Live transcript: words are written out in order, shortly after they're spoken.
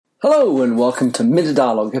Hello and welcome to Minter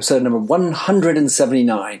Dialogue, episode number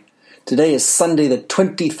 179. Today is Sunday the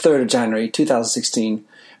 23rd of January 2016,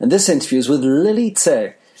 and this interview is with Lily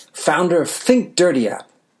Tse, founder of Think Dirty app.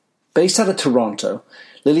 Based out of Toronto,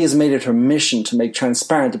 Lily has made it her mission to make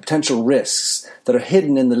transparent the potential risks that are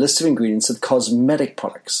hidden in the list of ingredients of cosmetic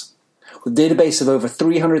products. With a database of over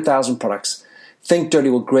 300,000 products, Think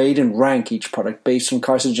Dirty will grade and rank each product based on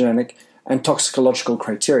carcinogenic and toxicological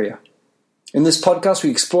criteria. In this podcast, we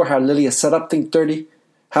explore how Lily has set up Think Dirty,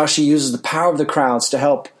 how she uses the power of the crowds to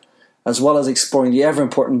help, as well as exploring the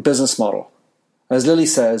ever-important business model. As Lily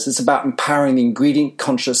says, it's about empowering the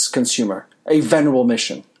ingredient-conscious consumer, a venerable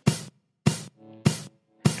mission.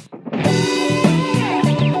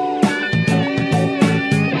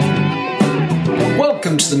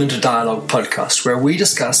 Welcome to the Minter Dialogue podcast, where we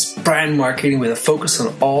discuss brand marketing with a focus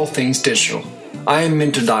on all things digital. I am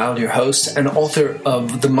Minter Dial, your host and author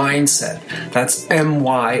of The Mindset. That's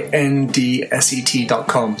MYNDSET.com,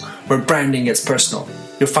 where branding gets personal.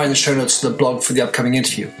 You'll find the show notes to the blog for the upcoming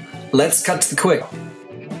interview. Let's cut to the quick.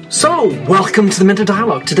 So, welcome to the Minter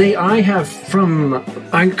Dialogue. Today I have from,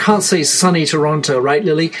 I can't say sunny Toronto, right,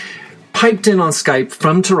 Lily? Piped in on Skype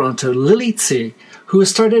from Toronto, Lily Tse, who has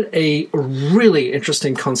started a really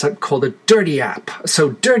interesting concept called the Dirty app.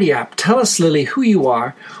 So, Dirty app, tell us, Lily, who you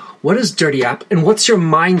are. What is Dirty app, and what's your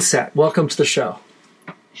mindset? Welcome to the show.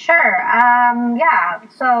 Sure.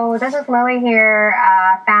 So this is Lily here,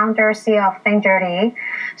 founder, CEO of Think Dirty.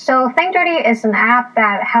 So Think Dirty is an app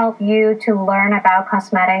that helps you to learn about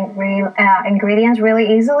cosmetic ingredients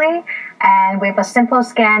really easily, and with a simple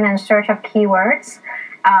scan and search of keywords.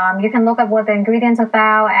 You can look at what the ingredients are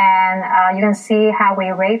about, and you can see how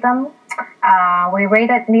we rate them. We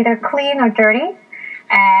rate it neither clean or dirty.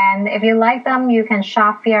 And if you like them, you can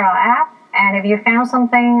shop via our app. And if you found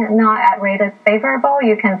something not rated favorable,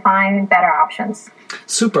 you can find better options.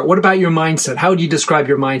 Super. What about your mindset? How would you describe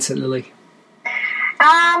your mindset, Lily?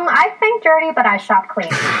 I think dirty, but I shop clean.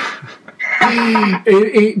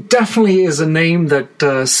 It definitely is a name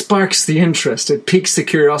that sparks the interest. It piques the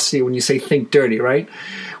curiosity when you say Think Dirty, right?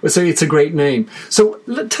 So it's a great name. So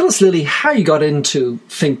tell us, Lily, how you got into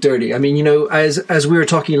Think Dirty. I mean, you know, as we were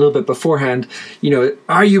talking a little bit beforehand, you know,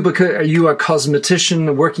 are you a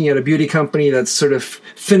cosmetician working at a beauty company that's sort of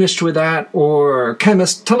finished with that, or a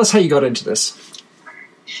chemist? Tell us how you got into this.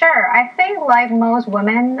 Sure. I think like most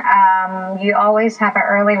women, you always have an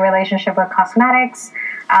early relationship with cosmetics.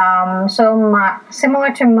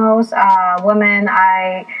 Similar to most women,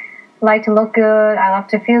 I like to look good. I love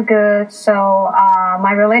to feel good. So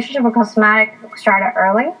my relationship with cosmetics started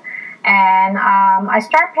early. And I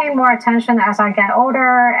start paying more attention as I get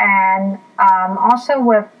older. And also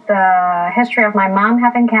with the history of my mom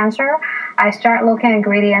having cancer, I start looking at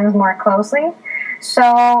ingredients more closely. So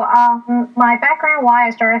my background, why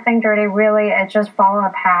I started Think Dirty, really, it just followed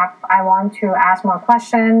a path. I want to ask more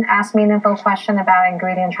questions, ask meaningful questions about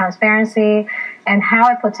ingredient transparency and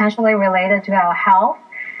how it potentially related to our health,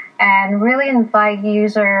 and really invite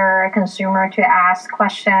consumer to ask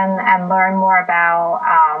questions and learn more about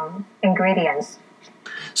ingredients.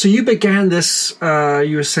 So you began this,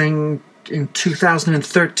 you were saying, in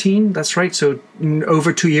 2013, that's right? So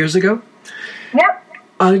over 2 years ago? Yep.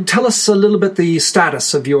 Tell us a little bit the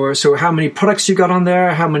status of so how many products you got on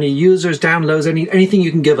there, how many users, downloads, anything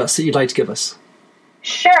you can give us that you'd like to give us.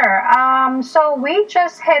 Sure. So we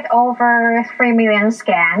just hit over 3 million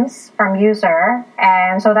scans from user,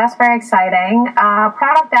 and so that's very exciting.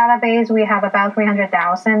 Product database, we have about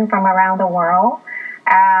 300,000 from around the world.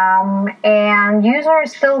 And user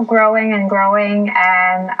is still growing and growing,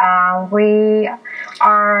 and we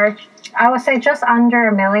are, I would say, just under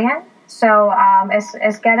 1 million. So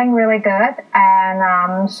it's getting really good,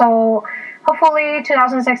 and so hopefully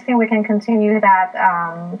 2016 we can continue that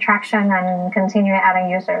traction and continue adding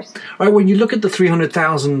users. All right, when you look at the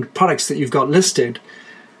 300,000 products that you've got listed,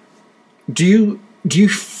 do you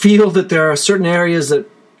feel that there are certain areas that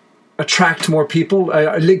attract more people?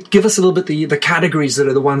 Give us a little bit the categories that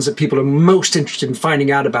are the ones that people are most interested in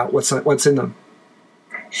finding out about what's in them.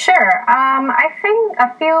 Sure. I think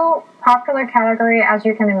a few popular category, as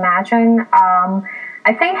you can imagine.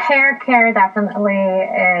 I think hair care definitely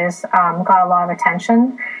is got a lot of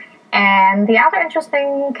attention. And the other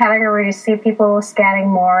interesting category you see people scanning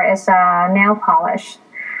more is nail polish.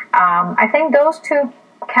 I think those two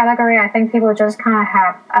category, I think people just kind of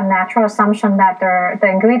have a natural assumption that the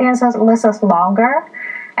ingredients list is longer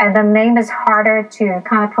and the name is harder to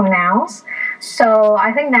kind of pronounce. So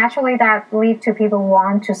I think naturally that leads to people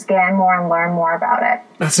want to scan more and learn more about it.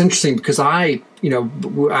 That's interesting because I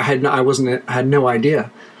had no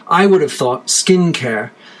idea. I would have thought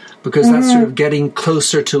skincare because that's sort of getting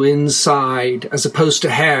closer to inside as opposed to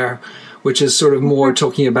hair, which is sort of more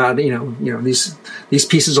talking about, these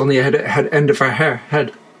pieces on the end of our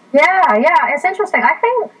head. Yeah, it's interesting. I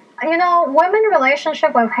think, women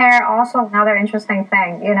relationship with hair also another interesting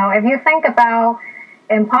thing. If you think about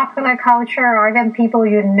in popular culture or even people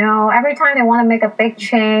every time they want to make a big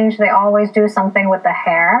change, they always do something with the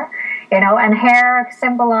hair, and hair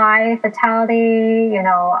symbolize vitality,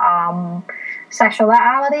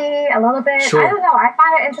 sexuality a little bit. Sure. I don't know. I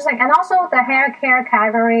find it interesting. And also the hair care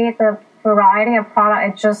category, the variety of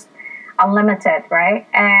product is just unlimited, right?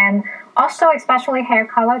 And also especially hair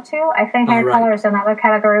color too. I think hair color is another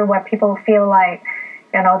category where people feel like,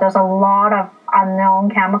 there's a lot of unknown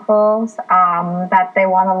chemicals that they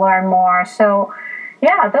want to learn more. So,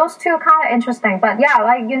 yeah, those two kind of interesting. But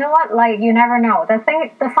yeah, you know what? You never know. The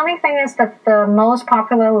funny thing is that the most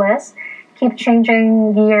popular list keep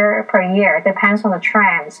changing year per year. Depends on the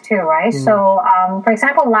trends too, right? So, for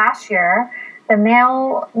example, last year the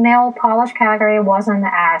nail polish category wasn't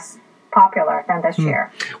as popular than this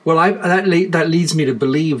year. Well, that leads me to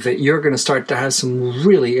believe that you're going to start to have some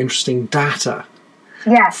really interesting data.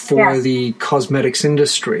 For the cosmetics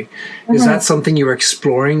industry. Is that something you're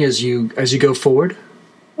exploring as you go forward?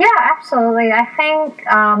 Yeah, absolutely. I think,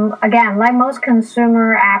 again, like most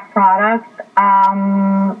consumer app product,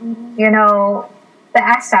 the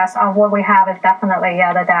access of what we have is definitely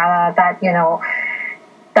the data that,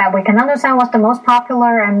 that we can understand what's the most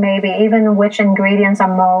popular and maybe even which ingredients are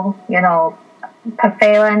more,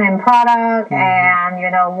 prevalent in product and,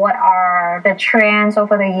 what are the trends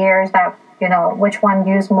over the years that, which one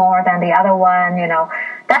used more than the other one,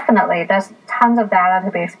 definitely there's tons of data to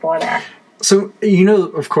be explored there. So,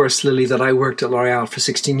 of course, Lily, that I worked at L'Oreal for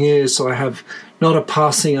 16 years, so I have not a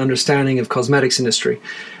passing understanding of cosmetics industry.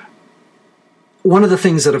 One of the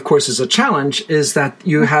things that, of course, is a challenge is that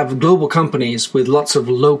you have global companies with lots of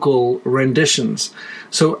local renditions.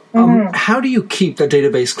 So how do you keep the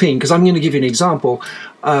database clean? Because I'm going to give you an example.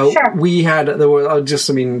 Sure.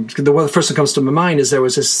 The first that comes to my mind is there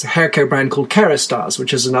was this hair care brand called Kerastase,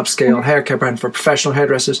 which is an upscale hair care brand for professional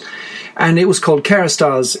hairdressers. And it was called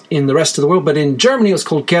Kerastase in the rest of the world, but in Germany it was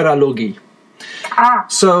called Keralogi.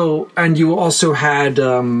 So, and you also had,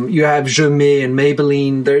 you have Jeumet and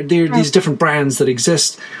Maybelline. There are these different brands that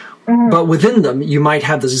exist, but within them, you might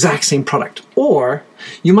have the exact same product. Or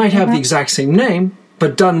you might have the exact same name,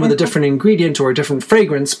 but done with a different ingredient or a different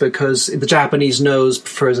fragrance because the Japanese nose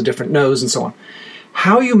prefers a different nose and so on.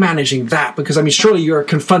 How are you managing that? Because, surely you're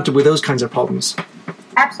confronted with those kinds of problems.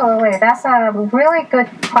 Absolutely. That's a really good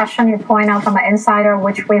question you point out from an insider,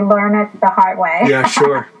 which we learned it the hard way. Yeah,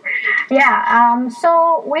 sure. Yeah,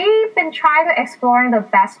 so we've been trying to exploring the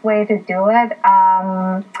best way to do it.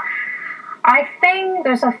 I think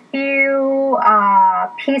there's a few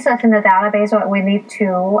pieces in the database that we need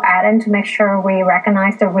to add in to make sure we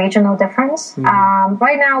recognize the regional difference.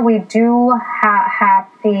 Right now, we do have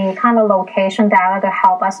the kind of location data to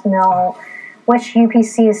help us know which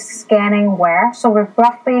UPC is scanning where. So we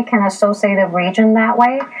roughly can associate a region that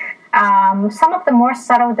way. Some of the more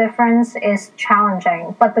subtle difference is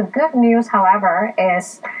challenging, but the good news, however,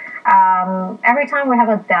 is every time we have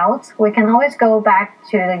a doubt, we can always go back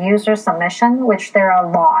to the user submission, which there are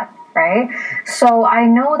a lot, right? So I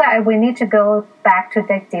know that if we need to go back to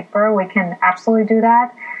dig deeper, we can absolutely do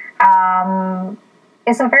that.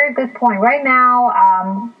 It's a very good point. Right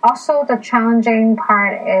now, also the challenging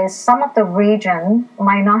part is some of the region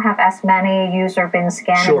might not have as many users been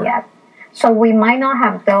scanning yet. So we might not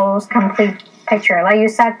have those complete picture. Like you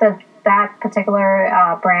said, that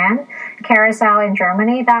particular brand, Carousel in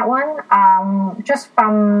Germany, that one, just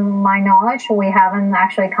from my knowledge, we haven't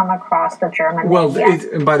actually come across the German name yet.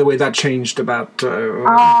 And by the way, that changed about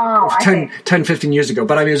 10, 15 years ago.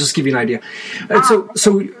 But I'll just give you an idea. So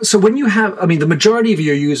when you have, the majority of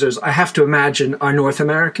your users, I have to imagine, are North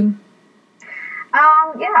American?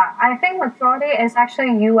 Yeah, I think majority is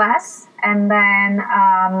actually U.S. and then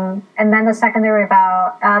the secondary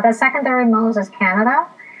most is Canada,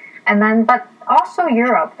 and then but also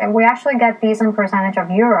Europe, and we actually get decent percentage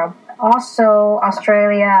of Europe, also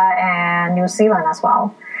Australia and New Zealand as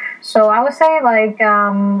well. So I would say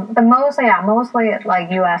mostly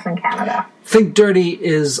like U.S. and Canada. Think Dirty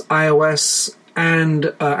is iOS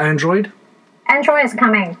and Android. Android is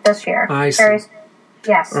coming this year. I see.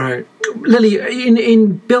 Yes. All right. Lily,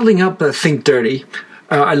 in building up Think Dirty,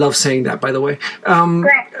 I love saying that, by the way.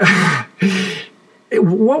 Great.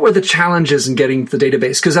 What were the challenges in getting the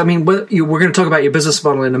database? Because, we're going to talk about your business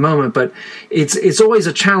model in a moment, but it's always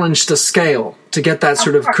a challenge to scale, to get that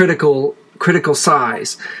sort of critical critical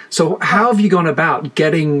size. So how have you gone about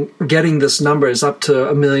getting this numbers up to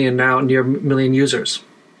 1 million now, near 1 million users?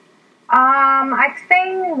 I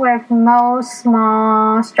think with most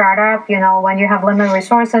small startup, when you have limited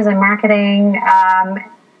resources in marketing,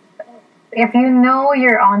 if you know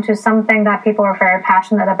you're onto something that people are very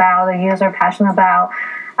passionate about, the user passionate about,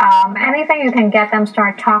 anything you can get them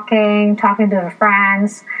start talking to their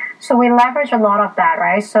friends. So we leverage a lot of that,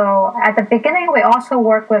 right? So at the beginning, we also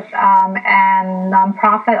work with a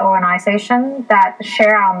nonprofit organization that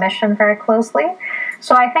share our mission very closely.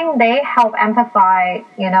 So I think they help amplify,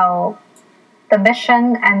 the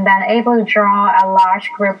mission and then able to draw a large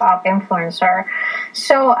group of influencer.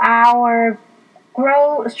 So our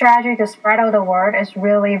growth strategy to spread out the word is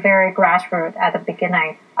really very grassroots at the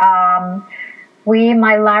beginning. We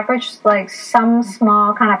might leverage like some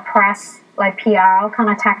small kind of press, like PR kind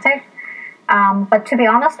of tactic. But to be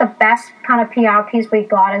honest, the best kind of PR piece we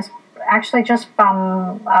got is actually just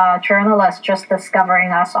from journalists just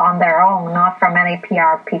discovering us on their own, not from any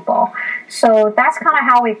PR people. So that's kind of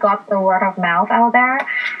how we got the word of mouth out there.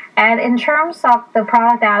 And in terms of the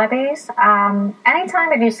product database,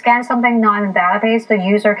 anytime if you scan something not in the database, the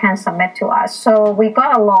user can submit to us. So we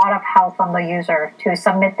got a lot of help from the user to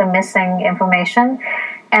submit the missing information.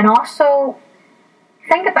 And also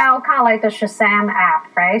think about kind of like the Shazam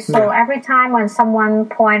app, right? So every time when someone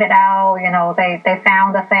pointed out, they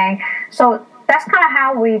found a thing. So that's kind of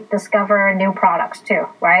how we discover new products too,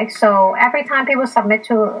 right? So every time people submit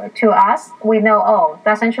to us, we know, oh,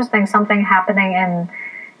 that's interesting, something happening in,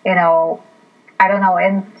 I don't know,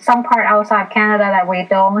 in some part outside of Canada that we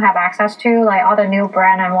don't have access to, like other new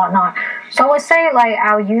brand and whatnot. So I would say like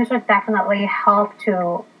our users definitely help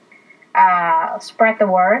to spread the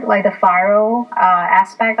word, like the viral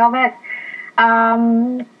aspect of it.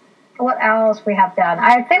 What else we have done?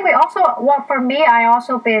 I think we also, for me, I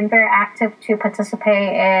also been very active to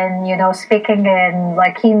participate in, speaking in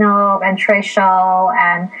like keynote and trade show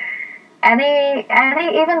and any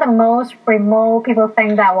even the most remote people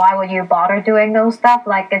think that why would you bother doing those stuff?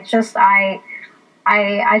 Like it's just I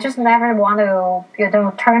just never want to,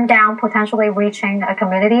 turn down potentially reaching a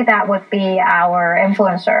community that would be our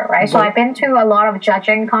influencer, right? So I've been to a lot of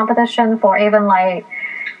judging competition for even like,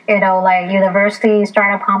 like university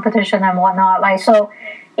startup competition and whatnot. Like, so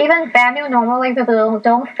even venue, normally people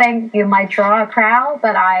don't think you might draw a crowd,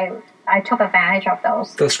 but I took advantage of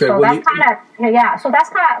those. That's great. So that's kind of, so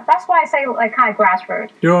that's why I say like kind of grassroots.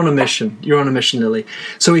 You're on a mission, Lily.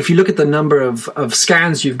 So if you look at the number of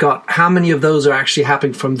scans you've got, how many of those are actually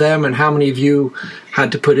happening from them and how many of you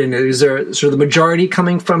had to put in? Is there sort of the majority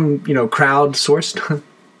coming from, crowd sourced?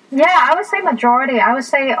 Yeah, I would say majority. I would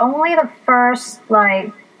say only the first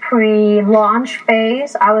like pre-launch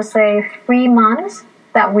phase, I would say 3 months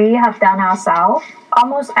that we have done ourselves.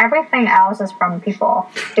 Almost everything else is from people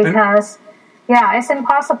because, it's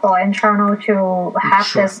impossible internal to have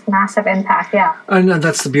this massive impact. Yeah, and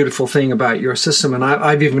that's the beautiful thing about your system. And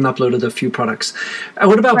I've even uploaded a few products.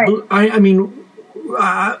 What about? Right. I mean,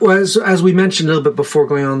 as we mentioned a little bit before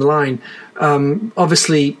going on the line,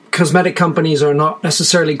 obviously cosmetic companies are not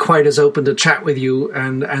necessarily quite as open to chat with you,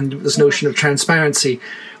 and this notion of transparency.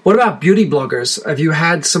 What about beauty bloggers? Have you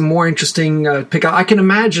had some more interesting pickup? I can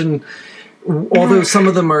imagine, although some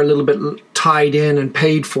of them are a little bit tied in and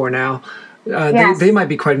paid for now, they might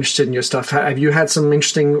be quite interested in your stuff. Have you had some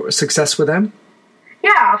interesting success with them?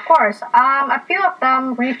 Yeah, of course. A few of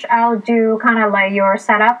them reach out, do kind of like your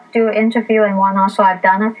setup, do interview and whatnot. So I've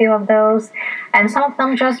done a few of those. And some of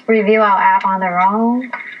them just review our app on their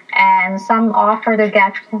own. And some offer to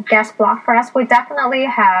get guest blog for us. We definitely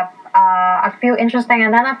have a few interesting,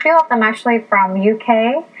 and then a few of them actually from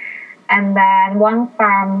UK, and then one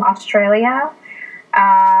from Australia.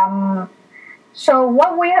 So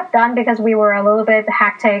what we have done, because we were a little bit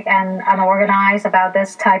hectic and unorganized about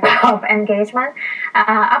this type of engagement,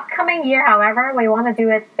 upcoming year, however, we want to do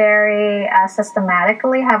it very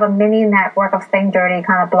systematically, have a mini network of Think Dirty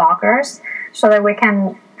kind of bloggers so that we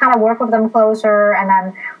can kind of work with them closer and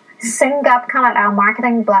then sync up kind of our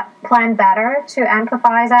marketing plan better to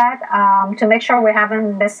amplify that, to make sure we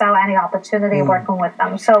haven't missed out any opportunity working with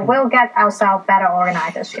them. So we'll get ourselves better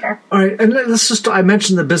organized this year. All right, and let's just, I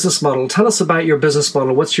mentioned the business model. Tell us about your business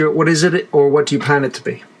model. What is it, or what do you plan it to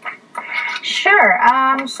be? Sure.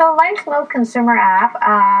 So Life's Mode consumer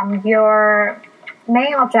app, your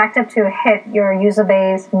main objective to hit your user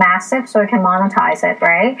base massive so you can monetize it,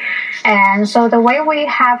 right? And so the way we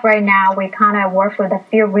have right now, we kind of work with a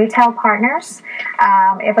few retail partners.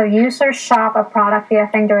 If a user shop a product via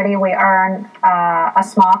Think Dirty, we earn a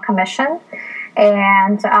small commission.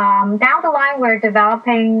 And down the line, we're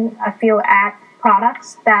developing a few ad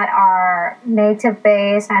products that are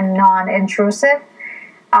native-based and non-intrusive.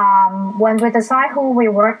 When we decide who we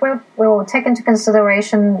work with, we will take into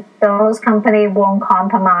consideration those companies won't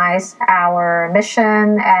compromise our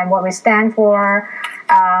mission and what we stand for.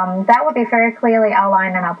 That would be very clearly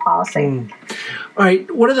outlined in our policy. All right.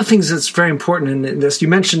 One of the things that's very important in this, you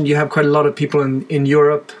mentioned you have quite a lot of people in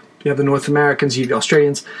Europe. You have the North Americans, you have the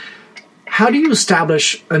Australians. How do you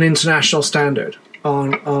establish an international standard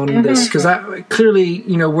on this? Because clearly,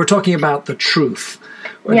 we're talking about the truth,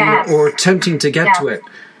 or attempting to get to it.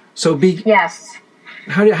 So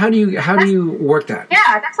how do you work that?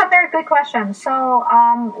 Yeah, that's a very good question. So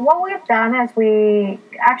what we've done is we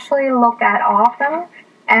actually look at all of them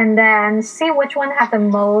and then see which one have the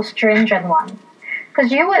most stringent one.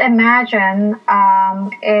 Because you would imagine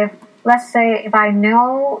if, let's say, if I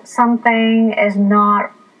know something is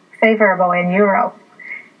not favorable in Europe,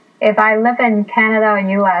 if I live in Canada or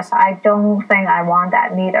US, I don't think I want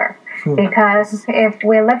that neither. Because if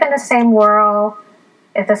we live in the same world,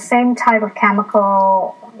 it's the same type of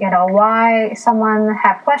chemical, why someone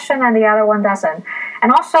have question and the other one doesn't.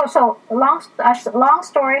 And also, so long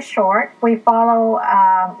story short, we follow,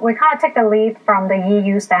 we kind of take the lead from the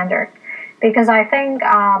EU standard. Because I think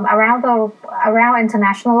around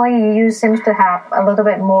internationally, EU seems to have a little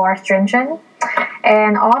bit more stringent.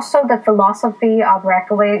 And also the philosophy of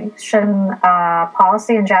regulation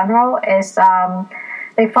policy in general is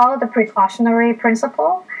they follow the precautionary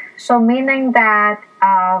principle. So meaning that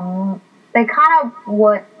they kind of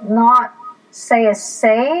would not say it's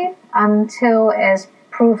safe until it's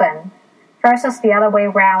proven, versus the other way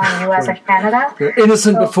around in US and Canada.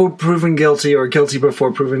 Innocent before proven guilty, or guilty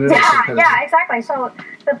before proven innocent. Yeah, exactly. So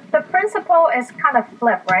the principle is kind of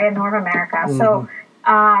flipped, right, in North America.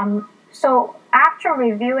 Mm-hmm. So after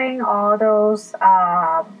reviewing all those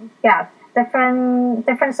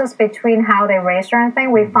differences between how they rate certain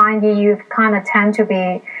things, we find EU kind of tend to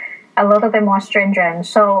be a little bit more stringent.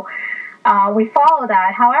 So we follow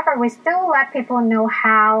that. However, we still let people know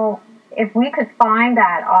how, if we could find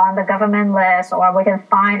that on the government list, or we can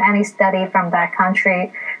find any study from that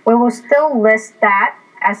country, we will still list that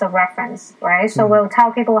as a reference, right? So we'll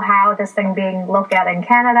tell people how this thing being looked at in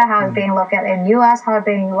Canada, how it's being looked at in US, how it's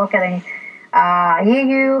being looked at in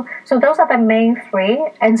EU. So those are the main three.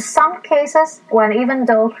 In some cases, when even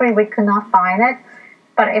those three we could not find it,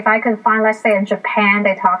 but if I could find, let's say in Japan,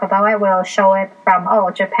 they talk about it, we'll show it from,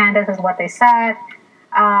 Japan, this is what they said.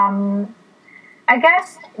 I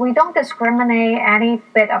guess we don't discriminate. Any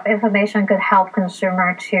bit of information could help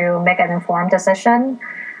consumer to make an informed decision.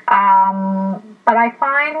 But I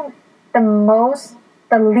find the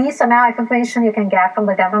least amount of information you can get from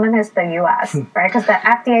the government is the U.S., right? Because the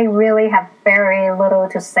FDA really have very little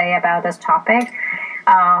to say about this topic.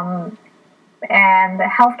 And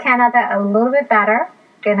Health Canada a little bit better,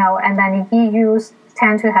 and then EU's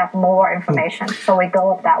tend to have more information. So we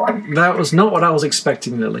go with that one. That was not what I was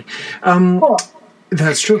expecting, Lily. Cool.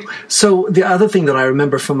 That's true. So the other thing that I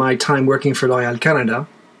remember from my time working for L'Oréal Canada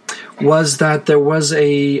was that there was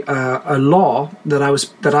a law that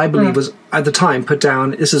I believe was at the time put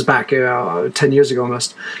down. This is back 10 years ago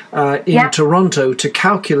almost in Toronto, to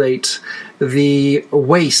calculate the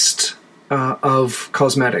waste of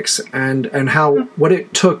cosmetics and what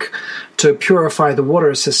it took to purify the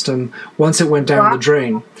water system once it went down the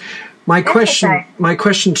drain. My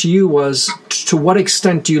question to you was, to what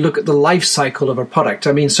extent do you look at the life cycle of a product?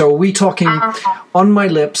 I mean, so are we talking on my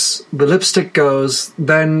lips, the lipstick goes,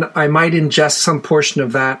 then I might ingest some portion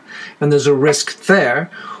of that, and there's a risk there?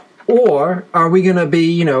 Or are we going to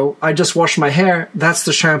be, I just wash my hair, that's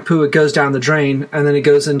the shampoo, it goes down the drain, and then it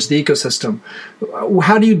goes into the ecosystem?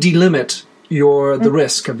 How do you delimit the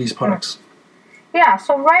risk of these products? Yeah,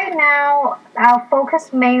 so right now, our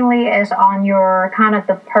focus mainly is on your kind of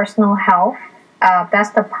the personal health. That's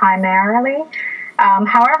the primarily.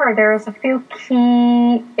 However, there's a few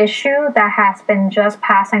key issues that has been just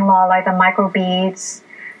passing law, like the microbeads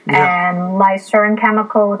and like certain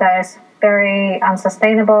chemical that is very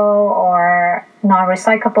unsustainable or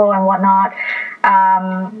non-recyclable and whatnot.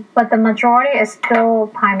 But the majority is still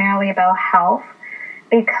primarily about health,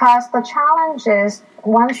 because the challenge is,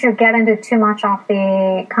 once you get into too much of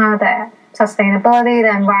the kind of the sustainability, the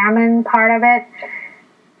environment part of it,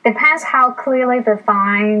 depends how clearly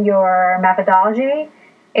define your methodology.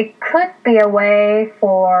 It could be a way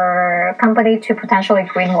for a company to potentially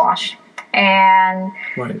greenwash. And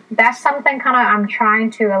that's something kind of I'm trying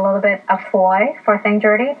to a little bit avoid for Think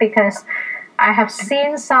Dirty, because I have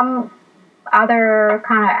seen some other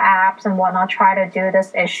kind of apps and whatnot try to do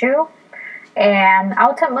this issue. And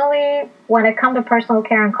ultimately, when it comes to personal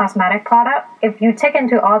care and cosmetic product, if you take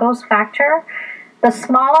into all those factors, the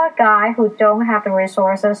smaller guy who don't have the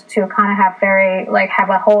resources to kind of have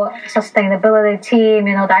a whole sustainability team,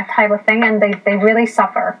 that type of thing, and they really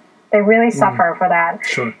suffer. They really suffer for that.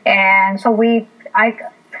 Sure. And so we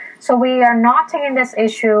are not taking this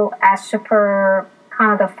issue as super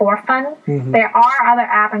kind of the forefront. Mm-hmm. There are other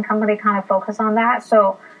app and company kind of focus on that.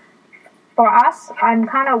 So for us, I'm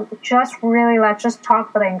kind of just really let's just talk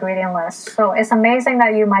about the ingredient list. So it's amazing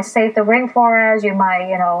that you might save the rainforest, you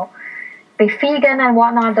might, be vegan and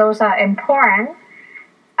whatnot. Those are important.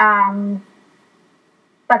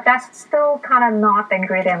 But that's still kind of not the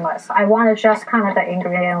ingredient list. I want to just kind of the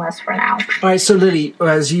ingredient list for now. All right, so Lily,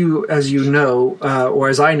 as you know, or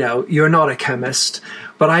as I know, you're not a chemist,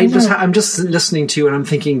 but I'm just listening to you and I'm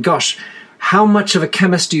thinking, gosh, how much of a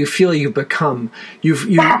chemist do you feel you've become? You're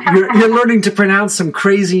learning to pronounce some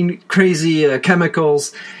crazy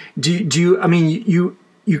chemicals. Do you? I mean,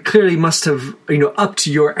 you clearly must have upped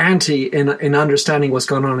your ante in understanding what's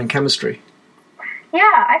going on in chemistry. Yeah,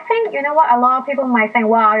 I think, a lot of people might think,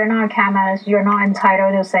 well, you're not a chemist, you're not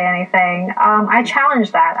entitled to say anything. I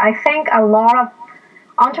challenge that. I think a lot of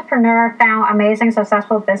entrepreneurs found amazing,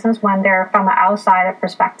 successful business when they're from an outsider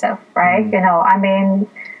perspective, right? Mm-hmm.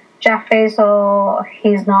 Jeff Bezos,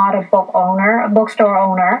 he's not a bookstore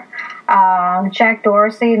owner. Jack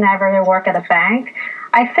Dorsey never worked at a bank.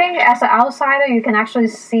 I think as an outsider, you can actually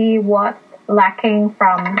see what's lacking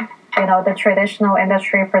from the traditional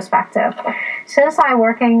industry perspective. Since I'm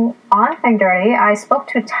working on Think Dirty, I spoke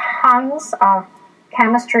to tons of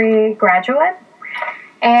chemistry graduates,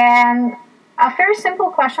 and a very simple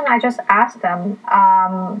question I just asked them,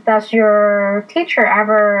 does your teacher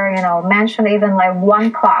ever, mention even like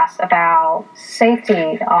one class about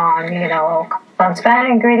safety on,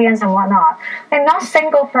 conventional ingredients and whatnot? And not a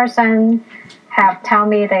single person have tell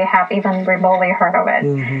me they have even remotely heard of it.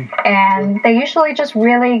 Mm-hmm. And they usually just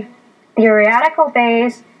really theoretical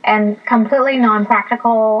based and completely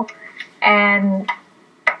non-practical, and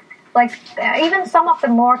like even some of the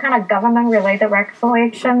more kind of government related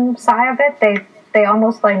regulation side of it, they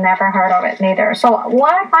almost like never heard of it neither. So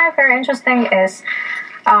what I find very interesting is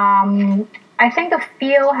I think the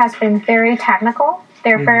field has been very technical.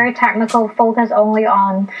 They're very technical, focused only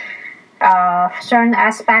on certain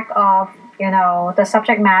aspect of the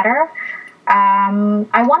subject matter.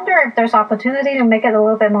 I wonder if there's opportunity to make it a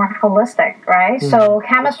little bit more holistic, right? Mm-hmm. So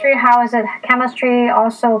chemistry, how is it? Chemistry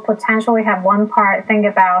also potentially have one part, think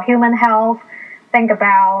about human health, think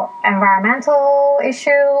about environmental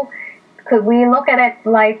issue. Could we look at it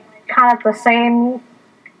like kind of the same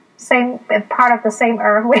part of the same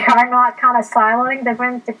earth? We are not kind of siloing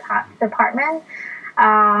different department.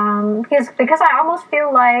 Because I almost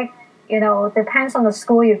feel like, depends on the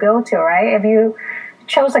school you go to, right? If you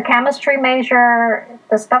chose a chemistry major,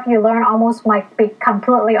 the stuff you learn almost might be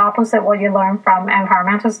completely opposite what you learn from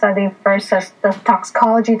environmental study versus the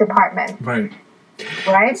toxicology department. Right.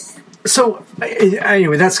 Right? So,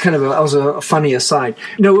 anyway, that's kind of a funny aside.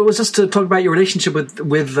 No, it was just to talk about your relationship with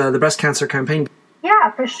the breast cancer campaign.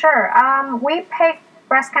 Yeah, for sure. We picked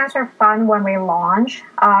Breast Cancer Fund when we launched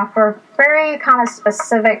for very kind of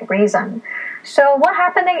specific reason. So what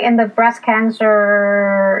happening in the breast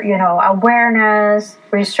cancer, awareness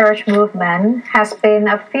research movement has been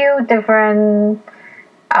a few different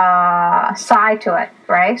side to it,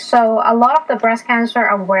 right? So a lot of the breast cancer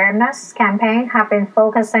awareness campaign have been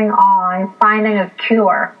focusing on finding a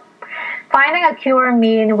cure. Finding a cure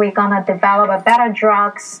means we're gonna develop a better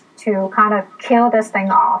drugs to kind of kill this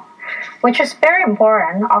thing off, which is very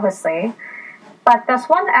important, obviously. But there's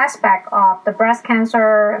one aspect of the breast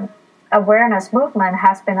cancer awareness movement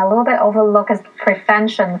has been a little bit overlooked as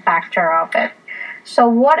prevention factor of it. So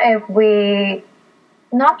what if we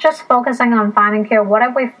not just focusing on finding cure, what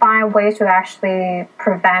if we find ways to actually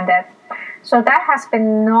prevent it? So that has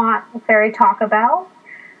been not very talked about,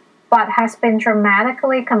 but has been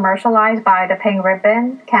dramatically commercialized by the Pink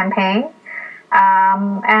Ribbon campaign.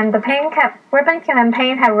 And the Pink Ribbon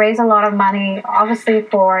campaign have raised a lot of money, obviously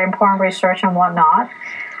for important research and whatnot.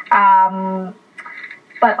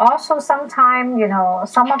 But also sometimes,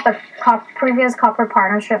 some of the previous corporate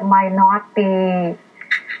partnership might not be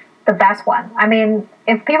the best one. I mean,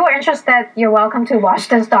 if people are interested, you're welcome to watch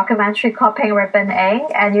this documentary called Pink Ribbon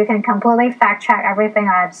Inc., and you can completely fact check everything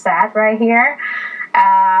I've said right here.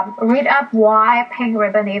 Read up why Pink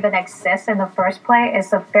Ribbon even exists in the first place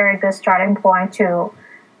is a very good starting point to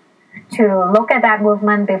look at that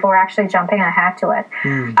movement before actually jumping ahead to it.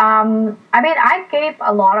 I gave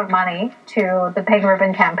a lot of money to the Pink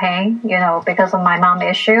Ribbon campaign, because of my mom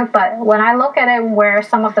issue. But when I look at it, where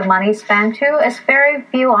some of the money spent to, it's very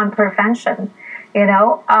few on prevention.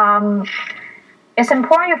 it's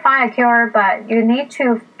important you find a cure, but you need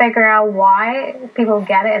to figure out why people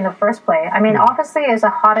get it in the first place. I mean, obviously, it's a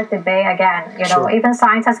hotter debate again. Even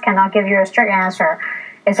scientists cannot give you a strict answer.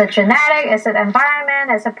 Is it genetic? Is it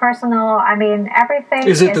environment? Is it personal? I mean, everything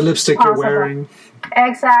is it the lipstick possible. You're wearing?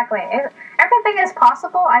 Exactly. Everything is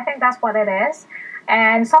possible. I think that's what it is.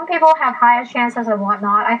 And some people have higher chances and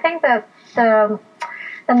whatnot. I think that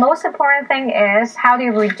the most important thing is how do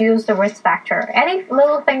you reduce the risk factor. Any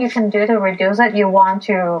little thing you can do to reduce it, you want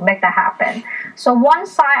to make that happen. So one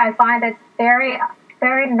side I find it very,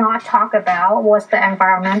 very not talked about was the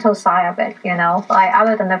environmental side of it, like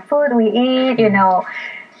other than the food we eat,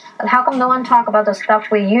 how come no one talk about the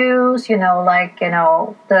stuff we use,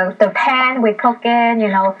 the pan we cook in,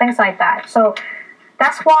 things like that. So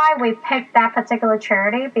that's why we picked that particular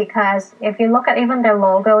charity, because if you look at even their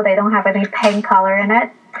logo, they don't have any pink color in it.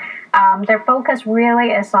 Their focus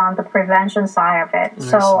really is on the prevention side of it. Nice.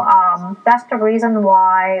 So that's the reason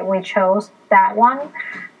why we chose that one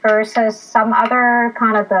versus some other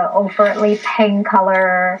kind of the overtly pink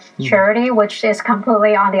color charity, which is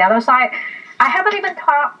completely on the other side. I haven't even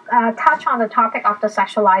touched on the topic of the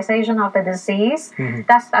sexualization of the disease. Mm-hmm.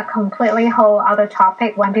 That's a completely whole other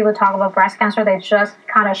topic. When people talk about breast cancer, they just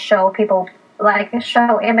kind of show people,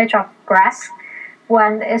 show image of breast,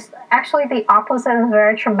 when it's actually the opposite. It's a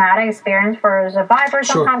very traumatic experience for survivors.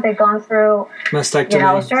 Sure. Sometimes they've gone through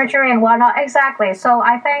surgery and whatnot. Exactly. So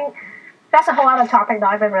I think that's a whole other topic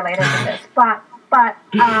not even related to this. But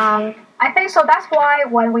I think so. That's why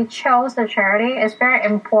when we chose the charity, it's very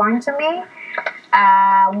important to me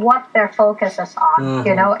what their focus is on.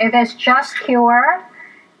 Mm-hmm. If it's just cure,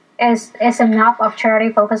 is enough of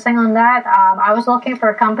charity focusing on that. I was looking for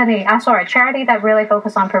a charity that really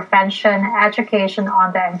focused on prevention, education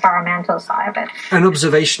on the environmental side of it. And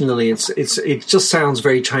observationally, it just sounds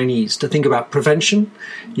very Chinese to think about prevention,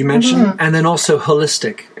 you mentioned, mm-hmm. and then also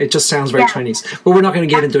holistic. It just sounds very Chinese. But we're not going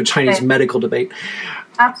to get into a Chinese medical debate.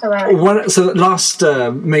 Absolutely. So last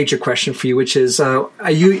major question for you, which is, of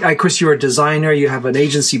course, you're a designer, you have an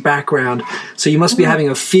agency background, so you must be having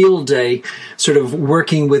a field day sort of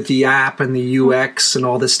working with the app and the UX and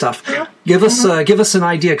all this stuff. Give us an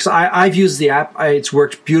idea, because I've used the app. It's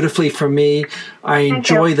worked beautifully for me. I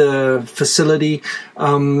enjoy the facility.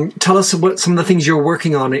 Tell us what some of the things you're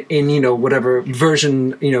working on in, whatever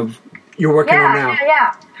version, you're working on now.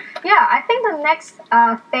 Yeah, I think the next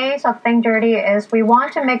phase of Think Dirty is we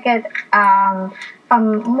want to make it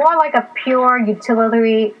from more like a pure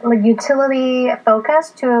utility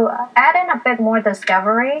focus to add in a bit more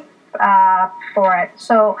discovery for it.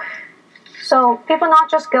 So people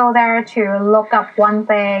not just go there to look up one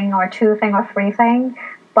thing or two thing or three thing,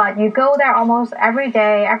 but you go there almost every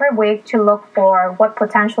day, every week to look for what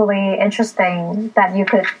potentially interesting that you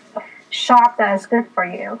could shop that is good for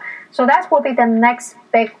you. So that will be the next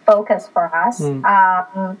big focus for us.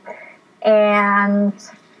 And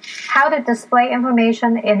how to display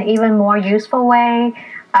information in even more useful way,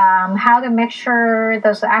 how to make sure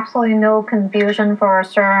there's absolutely no confusion for a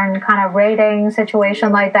certain kind of rating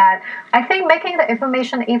situation like that. I think making the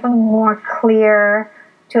information even more clear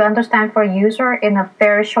to understand for a user in a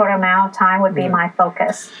very short amount of time would be my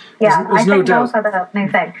focus. Yeah, there's I think those are the main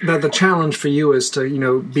things. The challenge for you is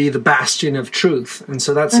to, be the bastion of truth. And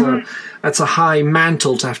so that's a high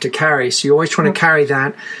mantle to have to carry. So you always trying to carry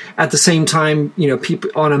that. At the same time, people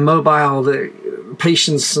on a mobile, the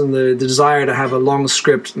patience and the desire to have a long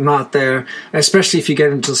script not there, especially if you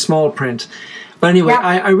get into small print. But anyway,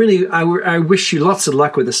 I wish you lots of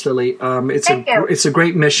luck with this, Lily. It's a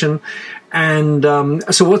great mission. And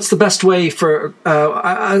so what's the best way for,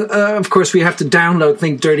 of course, we have to download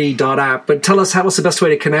thinkdirty.app, but tell us what's the best way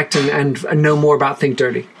to connect and know more about Think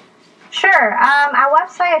Dirty. Sure. Our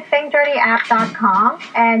website is thinkdirtyapp.com,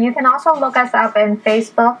 and you can also look us up in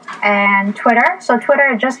Facebook and Twitter. So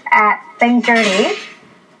Twitter is just at thinkdirty.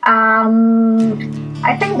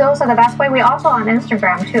 I think those are the best way. We're also on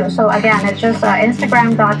Instagram too. So again, it's just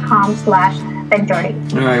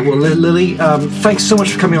instagram.com/thinkdirty. All right. Well, Lily, thanks so much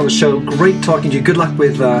for coming on the show. Great talking to you. Good luck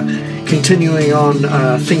with continuing on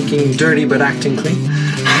thinking dirty but acting clean.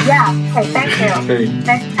 Yeah. Okay. Thank you. Okay.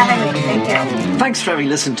 Thanks for having me. Thank you. Thanks for having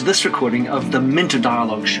listened to this recording of the Minter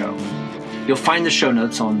Dialogue Show. You'll find the show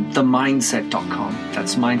notes on themindset.com.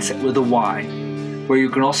 That's mindset with a Y, where you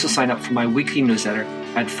can also sign up for my weekly newsletter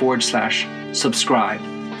at /subscribe.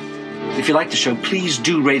 If you like the show, please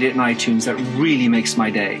do rate it in iTunes. That really makes my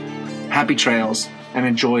day. Happy trails, and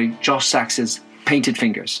enjoy Josh Sachs's Painted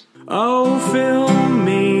Fingers. Oh, fill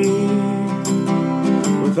me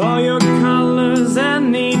with all your colors,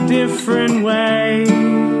 any different way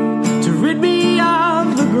to rid me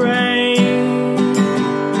of the gray.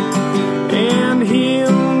 And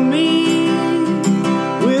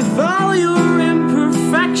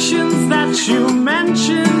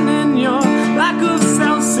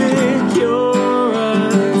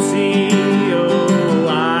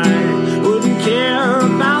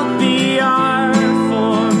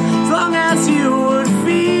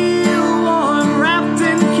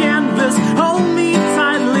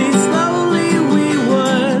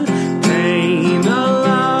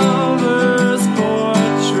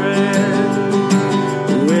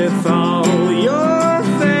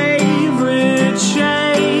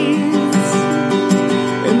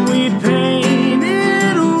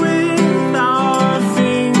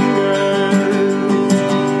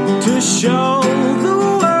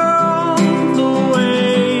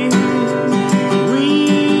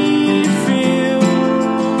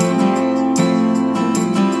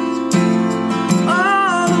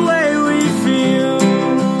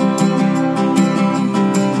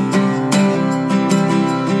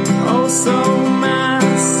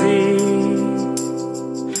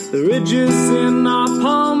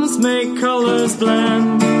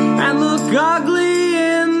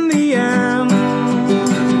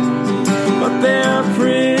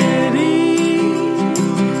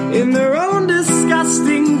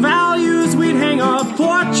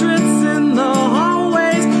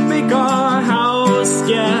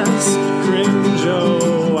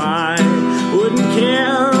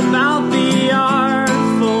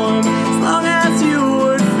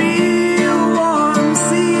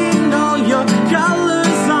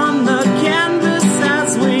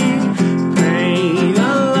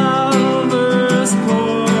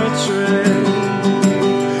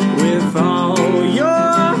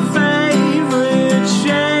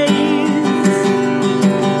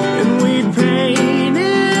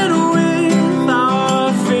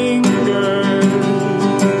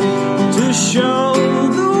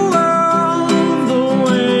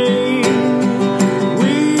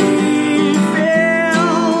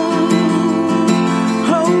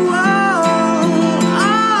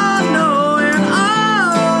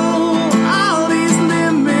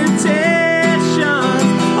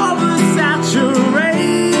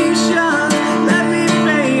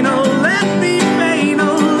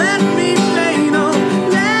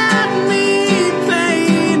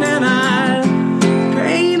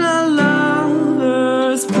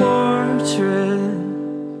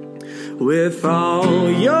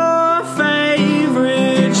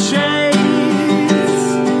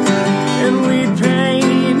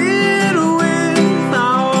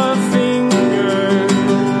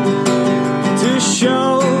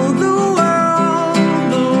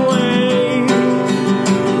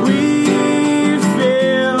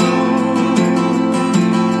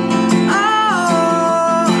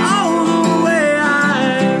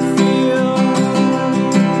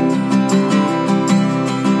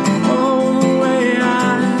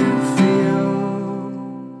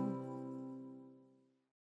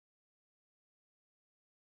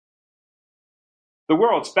The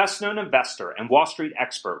world's best-known investor and Wall Street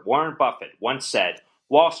expert Warren Buffett once said,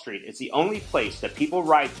 "Wall Street is the only place that people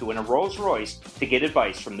ride to in a Rolls-Royce to get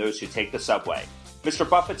advice from those who take the subway." Mr.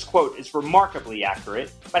 Buffett's quote is remarkably accurate,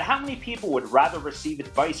 but how many people would rather receive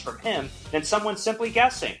advice from him than someone simply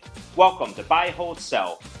guessing? Welcome to Buy, Hold,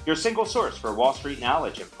 Sell, your single source for Wall Street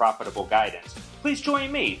knowledge and profitable guidance. Please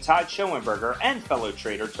join me, Todd Schoenberger, and fellow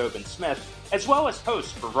trader Tobin Smith, as well as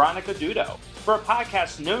host Veronica Dudo, for a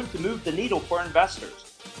podcast known to move the needle for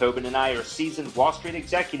investors. Tobin and I are seasoned Wall Street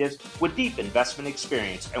executives with deep investment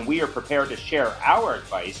experience, and we are prepared to share our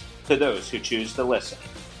advice to those who choose to listen.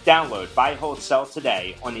 Download Buy, Hold, Sell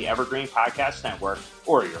today on the Evergreen Podcast Network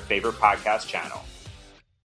or your favorite podcast channel.